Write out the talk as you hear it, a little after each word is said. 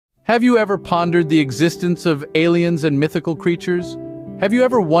Have you ever pondered the existence of aliens and mythical creatures? Have you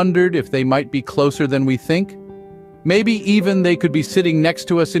ever wondered if they might be closer than we think? Maybe even they could be sitting next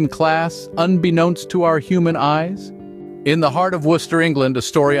to us in class, unbeknownst to our human eyes? In the heart of Worcester, England, a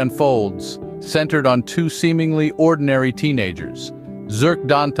story unfolds, centered on two seemingly ordinary teenagers, Zurc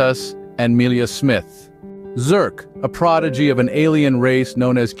D'antas and Melia Smith. Zurc, a prodigy of an alien race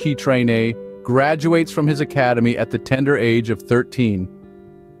known as Qi-traine, graduates from his academy at the tender age of 13.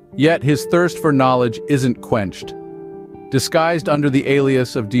 Yet his thirst for knowledge isn't quenched. Disguised under the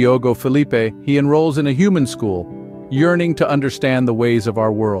alias of Diogo Filipe, he enrolls in a human school, yearning to understand the ways of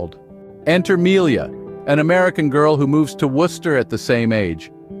our world. Enter Melia, an American girl who moves to Worcester at the same age.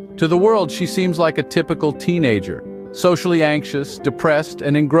 To the world, she seems like a typical teenager, socially anxious, depressed,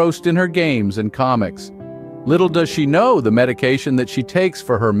 and engrossed in her games and comics. Little does she know the medication that she takes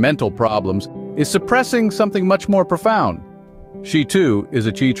for her mental problems is suppressing something much more profound. She too is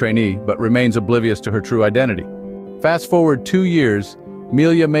a Qi-trainee, but remains oblivious to her true identity. Fast forward 2 years,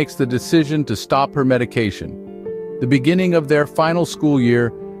 Melia makes the decision to stop her medication. The beginning of their final school year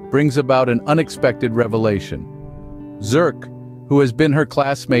brings about an unexpected revelation. Zurc, who has been her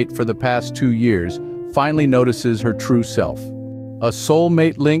classmate for the past 2 years, finally notices her true self. A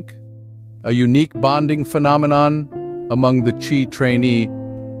soulmate link, a unique bonding phenomenon among the Qi-trainee,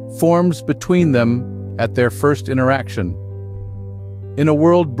 forms between them at their first interaction. In a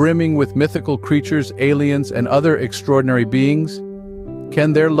world brimming with mythical creatures, aliens, and other extraordinary beings,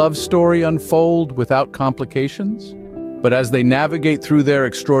 can their love story unfold without complications? But as they navigate through their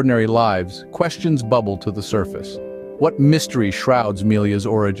extraordinary lives, questions bubble to the surface. What mystery shrouds Melia's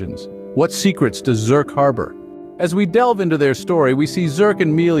origins? What secrets does Zurc harbor? As we delve into their story, we see Zurc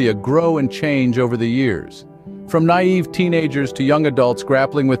and Melia grow and change over the years. From naive teenagers to young adults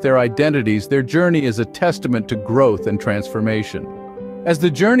grappling with their identities, their journey is a testament to growth and transformation. As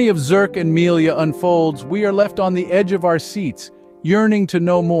the journey of Zurc and Melia unfolds, we are left on the edge of our seats, yearning to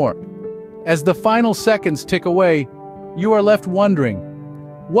know more. As the final seconds tick away, you are left wondering,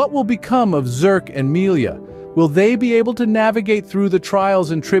 what will become of Zurc and Melia? Will they be able to navigate through the trials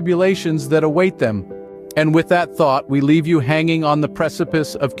and tribulations that await them? And with that thought, we leave you hanging on the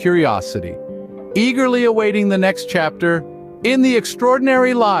precipice of curiosity, eagerly awaiting the next chapter in the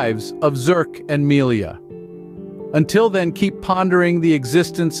extraordinary lives of Zurc and Melia. Until then, keep pondering the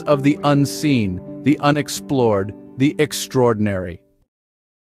existence of the unseen, the unexplored, the extraordinary.